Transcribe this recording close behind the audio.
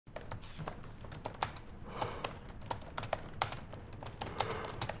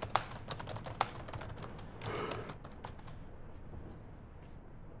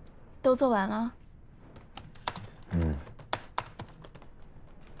都做完了。嗯。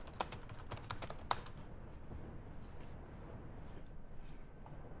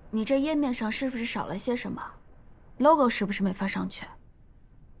你这页面上是不是少了些什么 ？logo 是不是没发上去？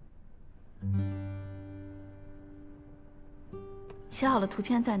切好了图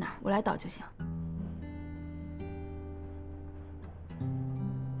片在哪儿？我来导就行。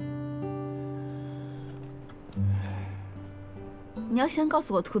你要先告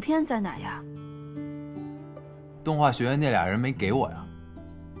诉我图片在哪呀？动画学院那俩人没给我呀。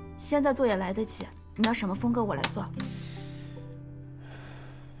现在做也来得及，你要什么风格我来做。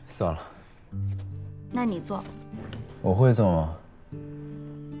算了，那你做。我会做吗？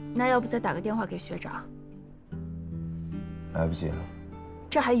那要不再打个电话给学长？来不及了。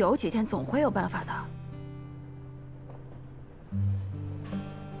这还有几天，总会有办法的。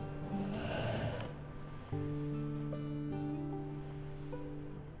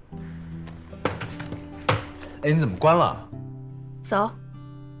哎，你怎么关了？走。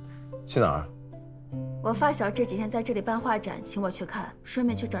去哪儿？我发小这几天在这里办画展，请我去看，顺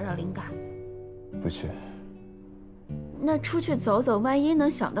便去找找灵感。不去。那出去走走，万一能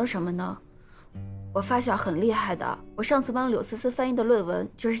想到什么呢？我发小很厉害的，我上次帮柳思思翻译的论文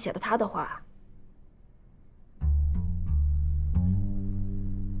就是写的他的话。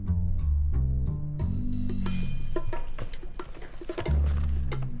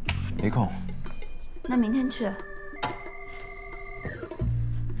没空。那明天去。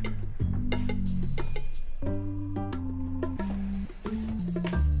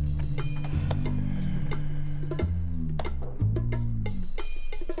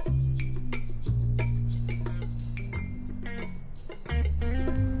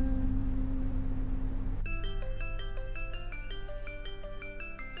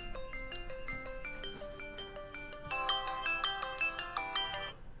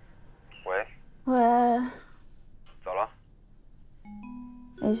喂，走了。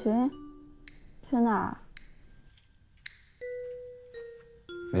李寻，去哪儿？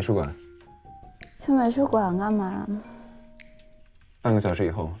美术馆。去美术馆干嘛？半个小时以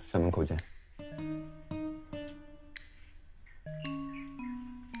后，校门口见。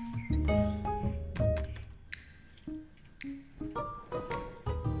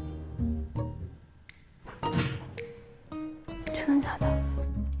真的假的？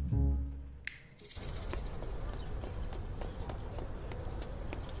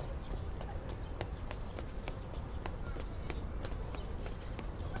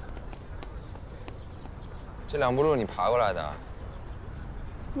这两步路你爬过来的？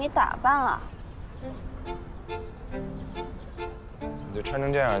你打扮了？你就穿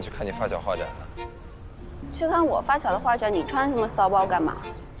成这样去看你发小画展啊？去看我发小的画展，你穿什么骚包干嘛？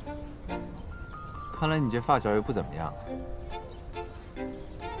看来你这发小也不怎么样。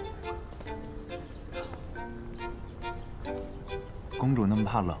公主那么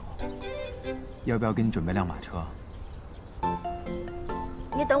怕冷，要不要给你准备辆马车？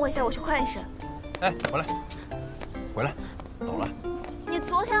你等我一下，我去换一身。哎，回来，回来，走了。你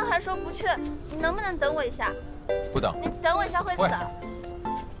昨天还说不去，你能不能等我一下？不等。你等我一下会死。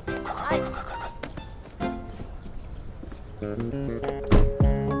快！